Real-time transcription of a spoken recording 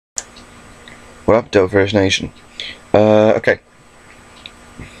What up, Doveverse Nation? Okay.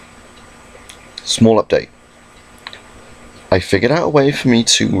 Small update. I figured out a way for me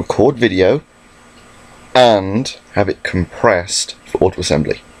to record video and have it compressed for auto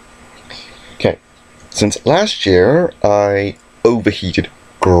assembly. Okay. Since last year, I overheated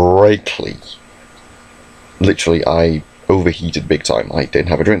greatly. Literally, I overheated big time. I didn't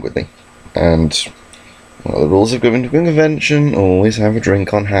have a drink with me. And well, the rules of going to a convention, always have a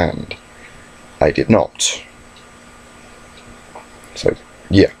drink on hand. I did not. So,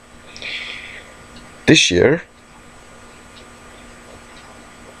 yeah. This year,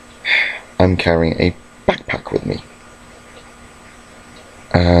 I'm carrying a backpack with me.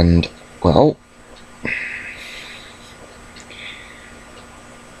 And, well,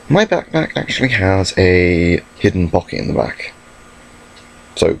 my backpack actually has a hidden pocket in the back.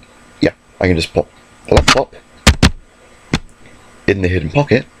 So, yeah, I can just pop the laptop in the hidden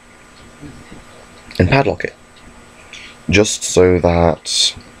pocket and padlock it. Just so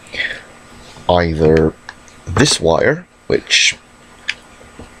that either this wire, which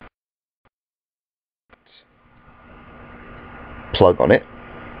plug on it,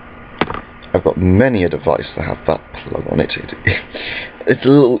 I've got many a device that have that plug on it. It's a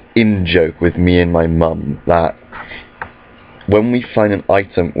little in-joke with me and my mum that when we find an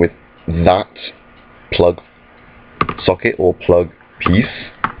item with that plug socket or plug piece,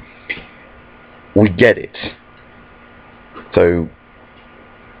 we get it. So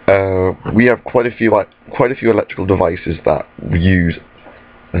we have quite a few electrical devices that use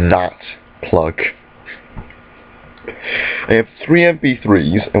that plug. I have 3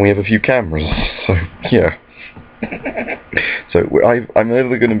 MP3s and we have a few cameras, so yeah. So I'm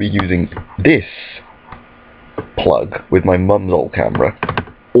either going to be using this plug with my mum's old camera,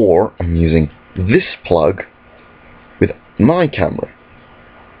 or I'm using this plug with my camera.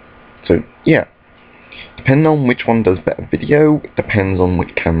 So yeah, depending on which one does better video, it depends on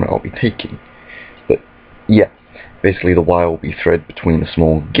which camera I'll be taking. But yeah, basically the wire will be threaded between a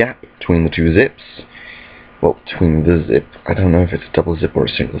small gap between the two zips. Well, between the zip, I don't know if it's a double zip or a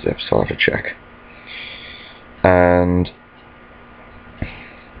single zip, so I'll have to check. And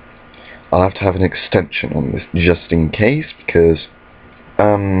I'll have to have an extension on this just in case, because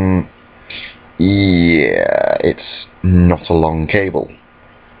yeah, it's not a long cable.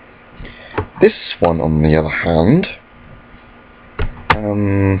 This one, on the other hand,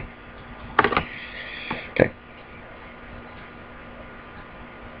 okay,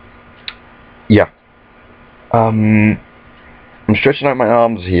 yeah, I'm stretching out my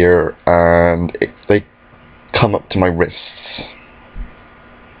arms here, and they come up to my wrists.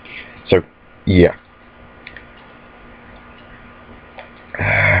 So, yeah.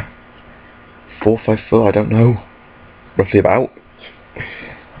 4 or 5 foot, I don't know. Roughly about.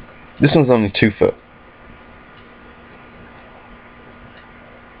 This one's only 2 foot.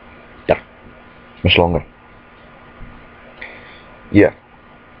 Yeah. Much longer. Yeah.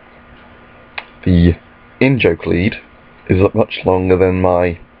 The in-joke lead is much longer than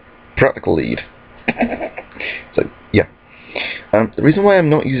my practical lead. So, yeah. The reason why I'm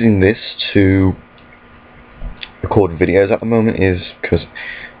not using this to record videos at the moment is because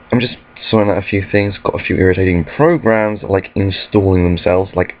I'm just sorting out a few things, got a few irritating programs like installing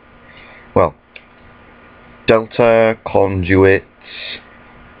themselves, like, well, Delta, Conduit,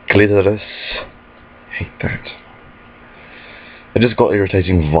 Glitterus, hate that. I just got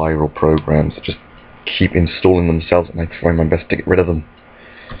irritating viral programs that just keep installing themselves, and I try my best to get rid of them.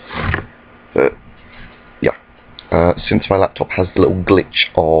 But yeah, since my laptop has the little glitch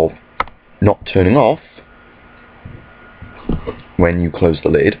of not turning off when you close the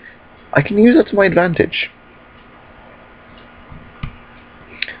lid, I can use that to my advantage.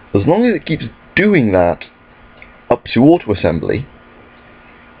 As long as it keeps doing that up to auto assembly,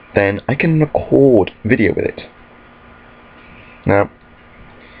 then I can record video with it. Now,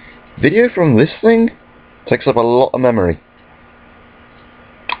 video from this thing takes up a lot of memory.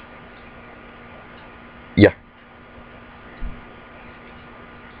 Yeah.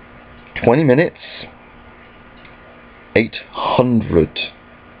 20 minutes, 800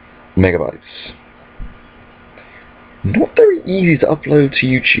 megabytes. Not very easy to upload to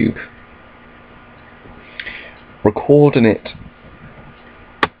YouTube. Recording it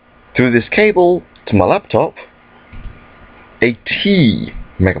through this cable to my laptop, 80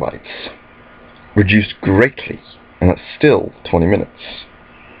 megabytes. Reduced greatly, and that's still 20 minutes.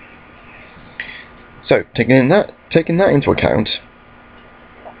 So, taking that into account,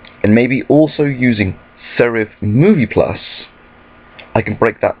 and maybe also using Serif Movie Plus, I can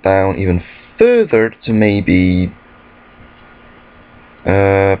break that down even further to maybe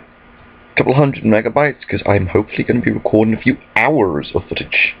a couple hundred megabytes, because I'm hopefully going to be recording a few hours of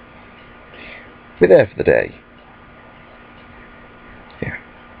footage. We're there for the day. Yeah,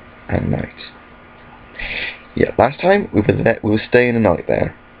 and night. Yeah, last time we were staying a night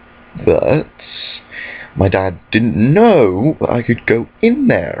there, but my dad didn't know that I could go in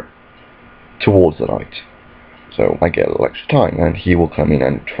there towards the night. So I get a little extra time, and he will come in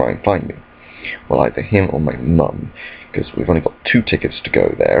and try and find me. Well, either him or my mum, because we've only got 2 tickets to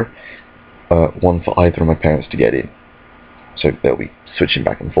go there, one for either of my parents to get in. So they'll be switching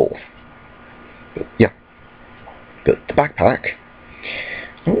back and forth. But yeah, but the backpack,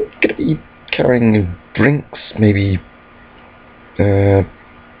 I'm going to be carrying drinks, maybe a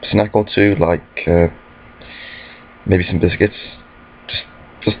snack or 2, like maybe some biscuits,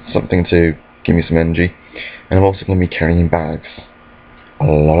 just something to give me some energy. And I'm also going to be carrying bags, a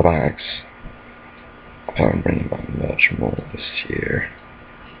lot of bags. I plan on bringing back much more this year.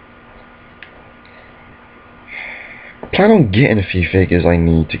 I plan on getting a few figures I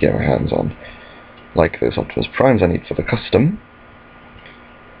need to get my hands on, like those Optimus Primes I need for the custom.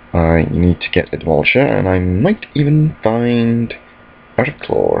 I need to get the Demolisher, and I might even find a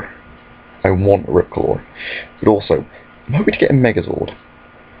Ripclaw. I want a Ripclaw. But also, I'm hoping to get a Megazord.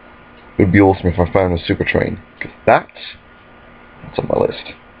 It would be awesome if I found a Super Train, because that's on my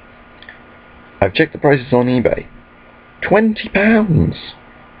list. I've checked the prices on eBay. £20!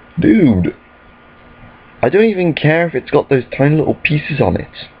 Dude! I don't even care if it's got those tiny little pieces on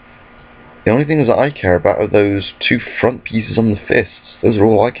it. The only things that I care about are those 2 front pieces on the fists. Those are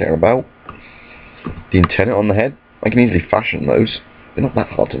all I care about. The antenna on the head, I can easily fashion those. They're not that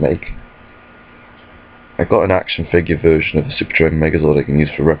hard to make. I've got an action figure version of the Super Train Megazord I can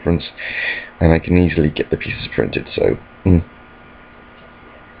use for reference, and I can easily get the pieces printed, so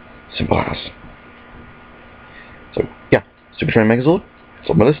simple as. So yeah, Super Train Megazord, it's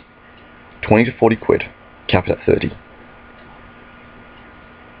on my list. 20 to 40 quid, cap it at 30.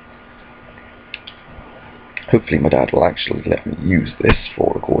 Hopefully my dad will actually let me use this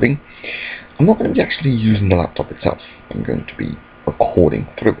for recording. I'm not going to be actually using the laptop itself, I'm going to be recording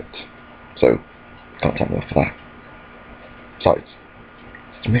through it. So can't tell me off for that. Besides,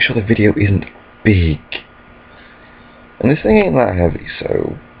 to make sure the video isn't big. And this thing ain't that heavy,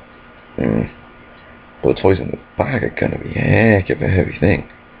 so the toys in the bag are gonna be a heck of a heavy thing.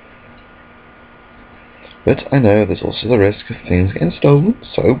 But I know there's also the risk of things getting stolen,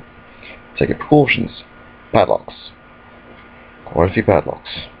 so take precautions. Padlocks. Quite a few padlocks.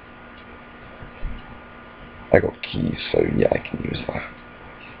 I got keys, so yeah, I can use that.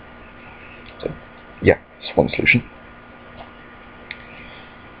 So yeah, that's one solution.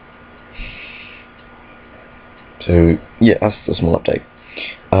 So yeah, that's the small update.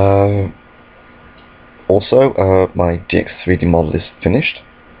 Also, my DX3D model is finished.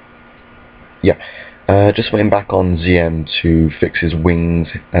 Yeah, just waiting back on ZM to fix his wings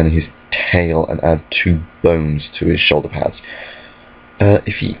and his tail and add 2 bones to his shoulder pads.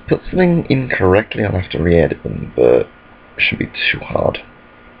 If he puts something incorrectly, I'll have to re-edit them, but it shouldn't be too hard.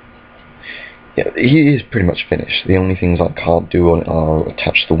 Yeah, he is pretty much finished. The only things I can't do on it are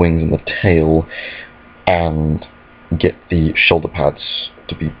attach the wings and the tail and get the shoulder pads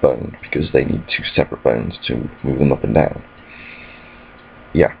to be boned, because they need 2 separate bones to move them up and down.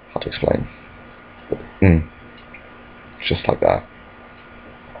 Yeah, hard to explain. But, just like that.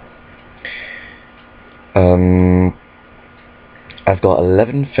 I've got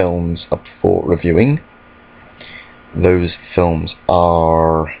 11 films up for reviewing. Those films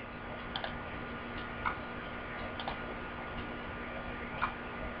are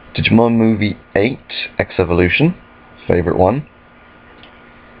Digimon Movie 8, X Evolution, favourite one.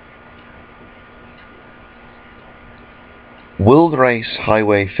 World Race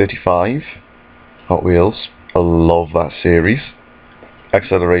Highway 35, Hot Wheels, I love that series.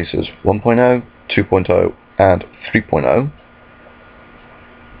 Accelerators 1.0, 2.0 and 3.0.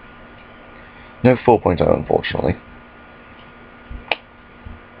 No 4.0 unfortunately.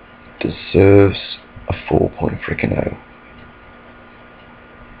 Deserves a 4.0.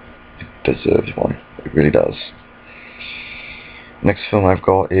 It deserves one, it really does. Next film I've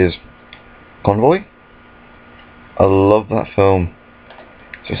got is Convoy. I love that film.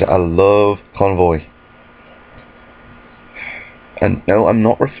 So I love Convoy. And no, I'm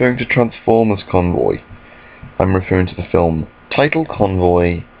not referring to Transformers Convoy. I'm referring to the film titled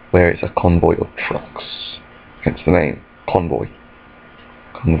Convoy, where it's a convoy of trucks. Hence the name, Convoy.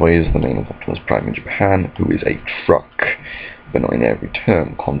 Convoy is the name of Optimus Prime in Japan, who is a truck. But not in every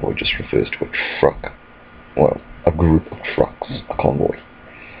term, convoy just refers to a truck. Well, a group of trucks, a convoy.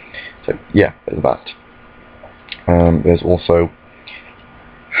 So yeah, there's that. There's also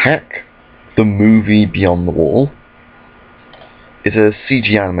Hack the movie Beyond the Wall. It's a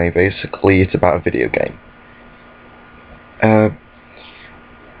CG anime, basically. It's about a video game. A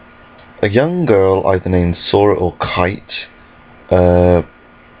young girl, either named Sora or Kite,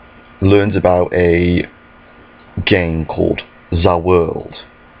 learns about a game called The World.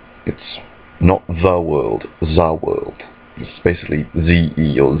 It's not The World, The World. It's basically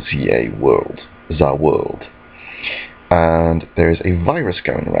Z-E or Z-A World. The World. And there is a virus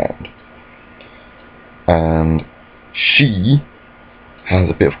going around. And she has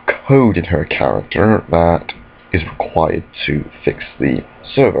a bit of code in her character that is required to fix the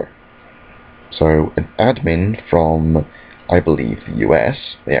server. So an admin from, I believe, the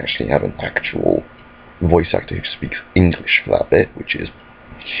US, they actually have an actual voice actor who speaks English for that bit, which is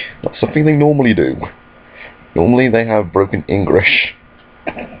not something they normally do. Normally they have broken English.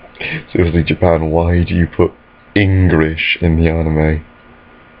 Seriously, Japan, why do you put English in the anime?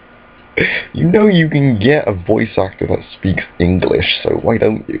 You know you can get a voice actor that speaks English, so why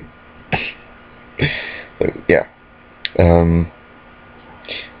don't you? So, yeah.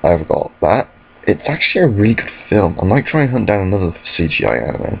 I've got that. It's actually a really good film. I might try and hunt down another CGI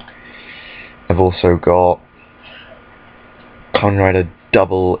anime. I've also got Kamen Rider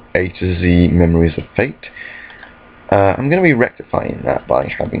Double A to Z Memories of Fate. I'm going to be rectifying that by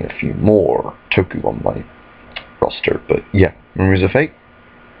having a few more Toku on my roster, but yeah, Memories of Fate.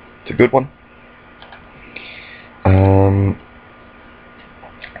 It's a good one.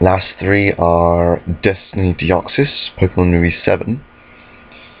 Last three are Destiny Deoxys, Pokemon Movie 7,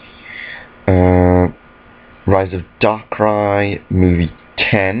 Rise of Darkrai, Movie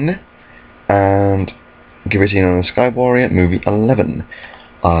 10, and Giratina and the Sky Warrior, Movie 11.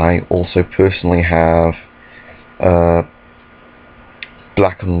 I also personally have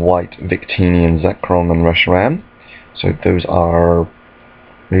Black and White, Victinian, Zekrom, and Reshiram. So those are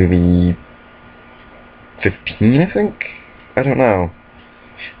maybe 15, I think? I don't know.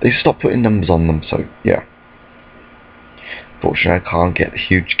 They stopped putting numbers on them, so yeah. Fortunately, I can't get a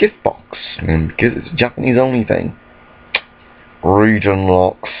huge gift box, because it's a Japanese only thing. Region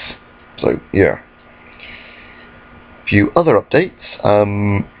locks. So yeah. A few other updates.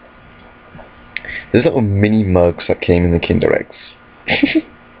 There's little mini mugs that came in the Kinder Eggs.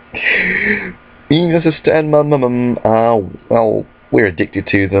 Me and your sister and my mum, well, we're addicted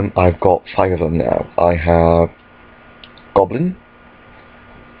to them. I've got 5 of them now. I have Goblin,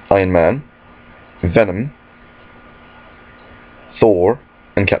 Iron Man, Venom, Thor,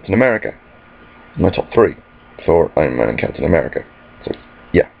 and Captain America. My top 3. Thor, Iron Man, and Captain America. So,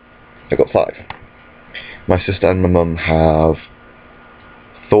 yeah, I've got 5. My sister and my mum have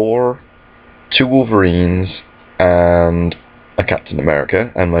Thor, 2 Wolverines, and a Captain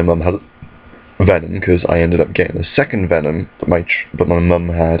America, and my mum had Venom, because I ended up getting a second Venom, but my mum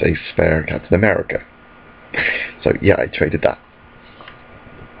had a spare Captain America. So yeah, I traded that.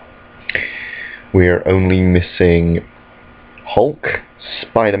 We're only missing Hulk,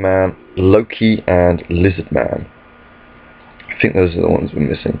 Spider-Man, Loki, and Lizard-Man. I think those are the ones we're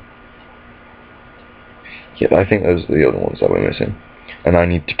missing. Yeah, I think those are the other ones that we're missing. And I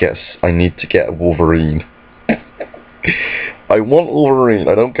need to get a Wolverine. I want Wolverine.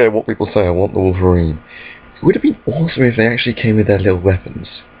 I don't care what people say. I want the Wolverine. It would have been awesome if they actually came with their little weapons.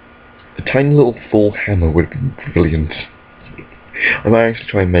 A tiny little Thor hammer would have been brilliant. I might actually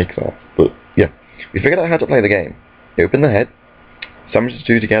try and make that. But yeah, we figured out how to play the game. You open the head, sandwich the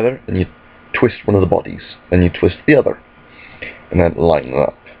two together, and you twist one of the bodies, and you twist the other, and then line them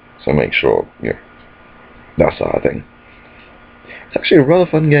up. So make sure that's the hard thing. It's actually a rather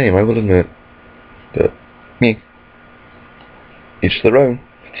fun game, I will admit. But me. Each their own.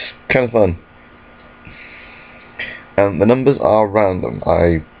 It's kind of fun. And the numbers are random.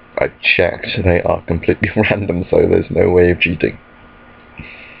 I checked, they are completely random, so there's no way of cheating.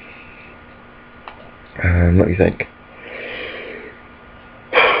 What do you think?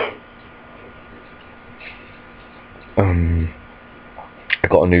 I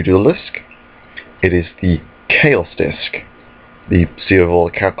got a new dual disc. It is the Chaos Disc, the Sea of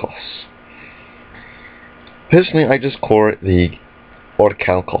Orichalcos. Personally, I just call it the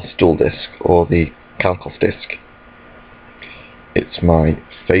Orichalcos dual disc, or the Chalcos disc. It's my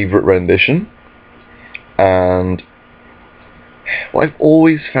favourite rendition, and what I've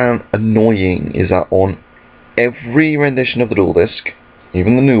always found annoying is that on every rendition of the dual disc,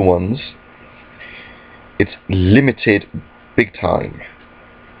 even the new ones, it's limited big time.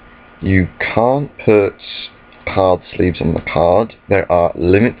 You can't put card sleeves on the card. There are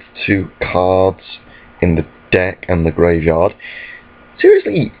limits to cards in the deck and the graveyard.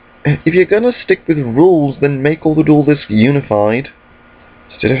 Seriously, if you're gonna stick with rules, then make all the dual discs unified.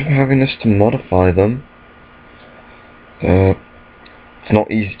 instead of having this to modify them, it's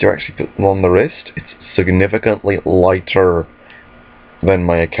not easy to actually put them on the wrist. It's significantly lighter than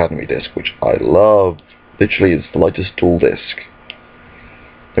my Academy disc, which I love. Literally, it's the lightest tool disc.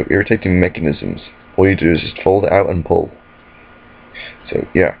 No irritating mechanisms. All you do is just fold it out and pull. So,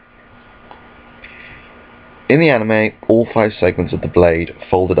 yeah. In the anime, all 5 segments of the blade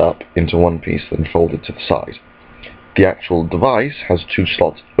folded up into one piece, then folded to the side. The actual device has 2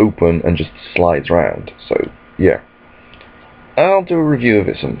 slots open and just slides around. So, yeah. I'll do a review of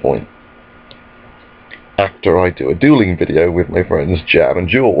it at some point. After I do a dueling video with my friends Jam and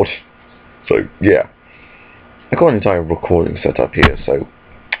George. So, yeah. I've got an entire recording set up here, so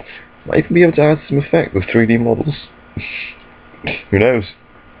might even be able to add some effect with 3D models. Who knows?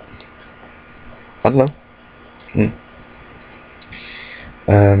 I don't know.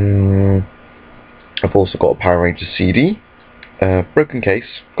 I've also got a Power Rangers CD. Broken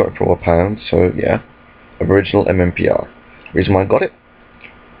case, got it for £1, so yeah. Original MMPR. Reason why I got it?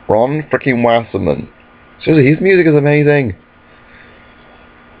 Ron freaking Wasserman. Seriously, his music is amazing.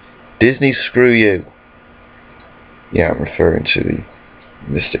 Disney, screw you. Yeah, I'm referring to the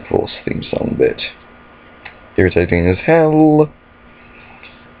Mystic Force theme song bit. Irritating as hell.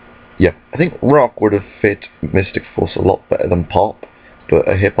 Yeah, I think rock would have fit Mystic Force a lot better than pop, but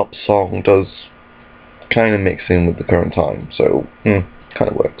a hip-hop song does kind of mix in with the current time, so, kind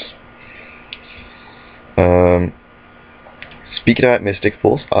of works. Speaking about Mystic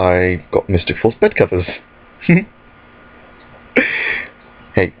Force, I got Mystic Force bed covers.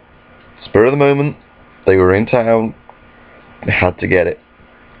 Hey, spur of the moment, they were in town, I had to get it.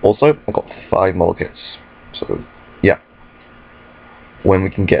 Also, I got 5 model kits, so yeah. When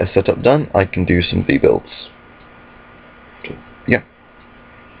we can get a setup done, I can do some V-builds. So, yeah.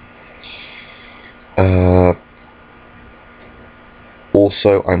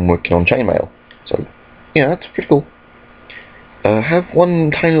 Also, I'm working on chainmail, so yeah, that's pretty cool. I have one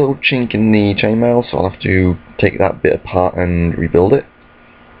tiny little chink in the chainmail, so I'll have to take that bit apart and rebuild it.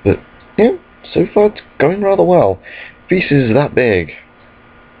 But yeah, so far it's going rather well. Piece is that big.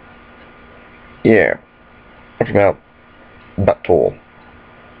 Yeah, probably about that tall.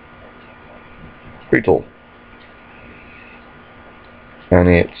 Pretty tall. And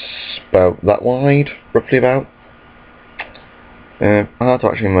it's about that wide, roughly about. I'll have to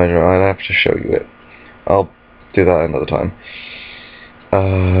actually measure, I'll have to show you it. I'll do that another time.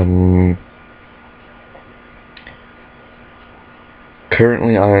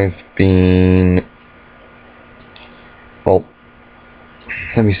 Currently I've been... Well,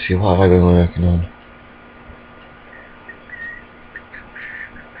 let me see what I've been working on.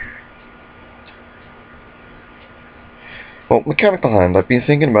 Well, mechanical hand, I've been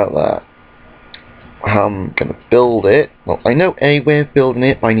thinking about that. How I'm going to build it. Well, I know a way of building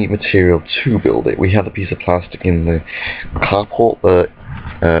it, but I need material to build it. We have a piece of plastic in the carport, but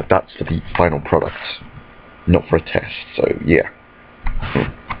that's for the final product, not for a test, so yeah.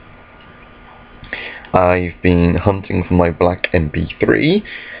 I've been hunting for my black MP3.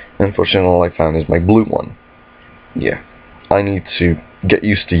 Unfortunately, all I found is my blue one. Yeah. I need to get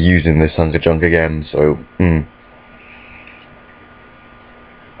used to using this hunk of junk again, so,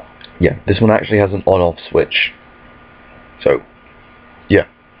 yeah, this one actually has an on-off switch. So, yeah.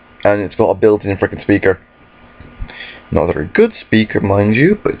 And it's got a built-in frickin' speaker. Not a very good speaker, mind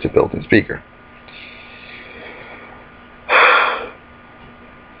you, but it's a built-in speaker.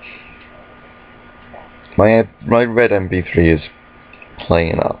 My red MP3 is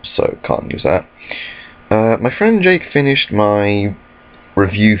playing up, so can't use that. My friend Jake finished my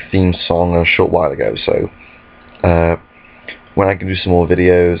review theme song a short while ago, so when I can do some more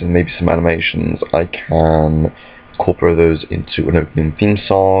videos and maybe some animations, I can incorporate those into an opening theme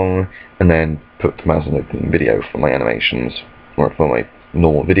song and then put them as an opening video for my animations or for my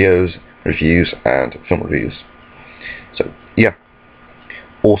normal videos, reviews and film reviews. So yeah.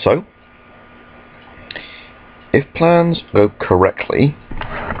 Also, if plans go correctly,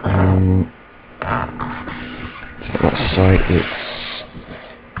 that side,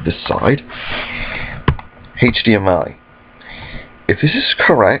 it's this side, HDMI. If this is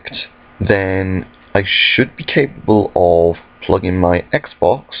correct, then I should be capable of plugging my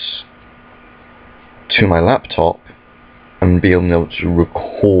Xbox to my laptop and be able to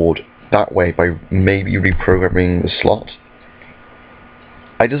record that way by maybe reprogramming the slot.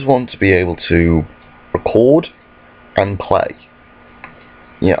 I just want to be able to record and play.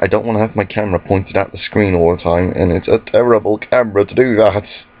 Yeah, I don't want to have my camera pointed at the screen all the time, and it's a terrible camera to do that.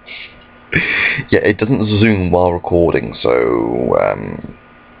 Yeah, it doesn't zoom while recording, so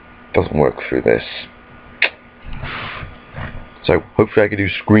it doesn't work through this. So hopefully I can do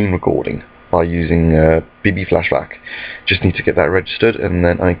screen recording by using BB Flashback. Just need to get that registered and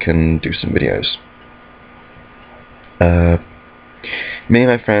then I can do some videos. Me and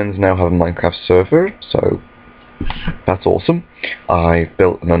my friends now have a Minecraft server, so that's awesome. I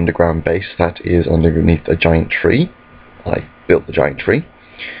built an underground base that is underneath a giant tree. I built the giant tree.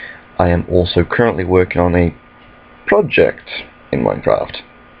 I am also currently working on a project in Minecraft,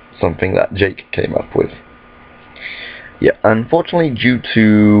 something that Jake came up with. Yeah, unfortunately, due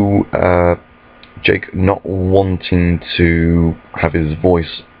to Jake not wanting to have his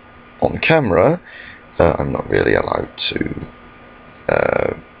voice on camera, I'm not really allowed to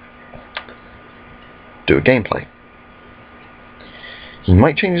do a gameplay. He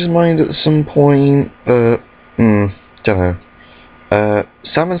might change his mind at some point, but don't know.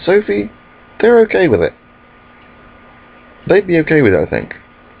 Sam and Sophie, they're okay with it. They'd be okay with it, I think.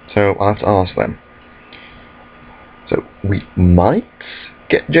 So I'll have to ask them. So we might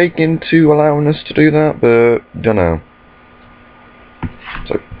get Jake into allowing us to do that, but don't know.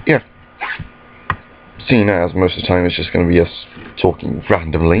 So yeah. Seeing as most of the time it's just going to be us talking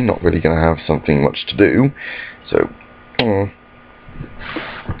randomly, not really going to have something much to do. So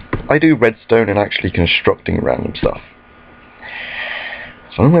I do redstone and actually constructing random stuff.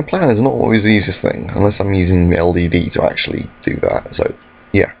 So my plan is not always the easiest thing, unless I'm using the LDD to actually do that. So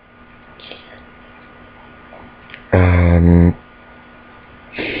yeah.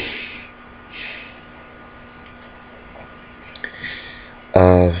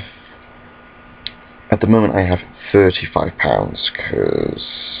 At the moment I have £35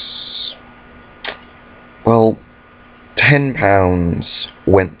 because, well, £10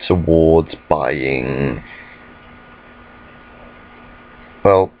 went towards buying,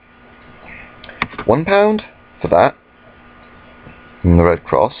 well, £1 for that in the Red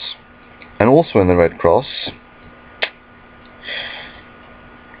Cross, and also in the Red Cross,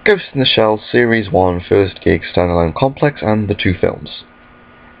 Ghost in the Shell Series 1 First Gig Standalone Complex and the 2 films.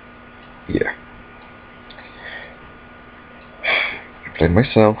 Yeah. I played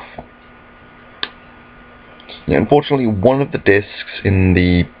myself. Yeah, unfortunately one of the discs in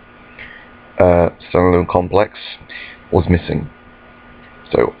the standalone complex was missing.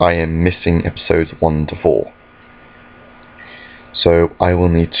 So I am missing episodes 1 to 4. So I will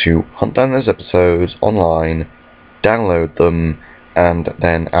need to hunt down those episodes online, download them, and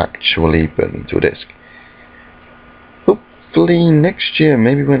then actually put them to a disc. Hopefully next year,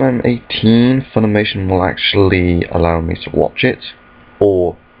 maybe when I'm 18, Funimation will actually allow me to watch it,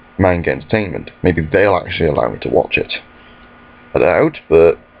 or Manga Entertainment. Maybe they'll actually allow me to watch it. I doubt,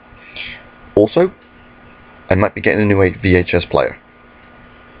 but also, I might be getting a new VHS player.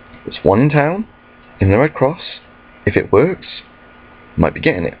 There's one in town, in the Red Cross. If it works, might be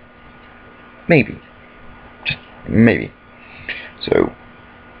getting it. Maybe. Just maybe. So,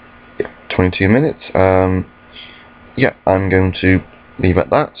 yeah, 22 minutes. Yeah, I'm going to leave at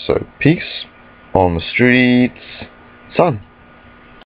that. So, peace on the streets, sun.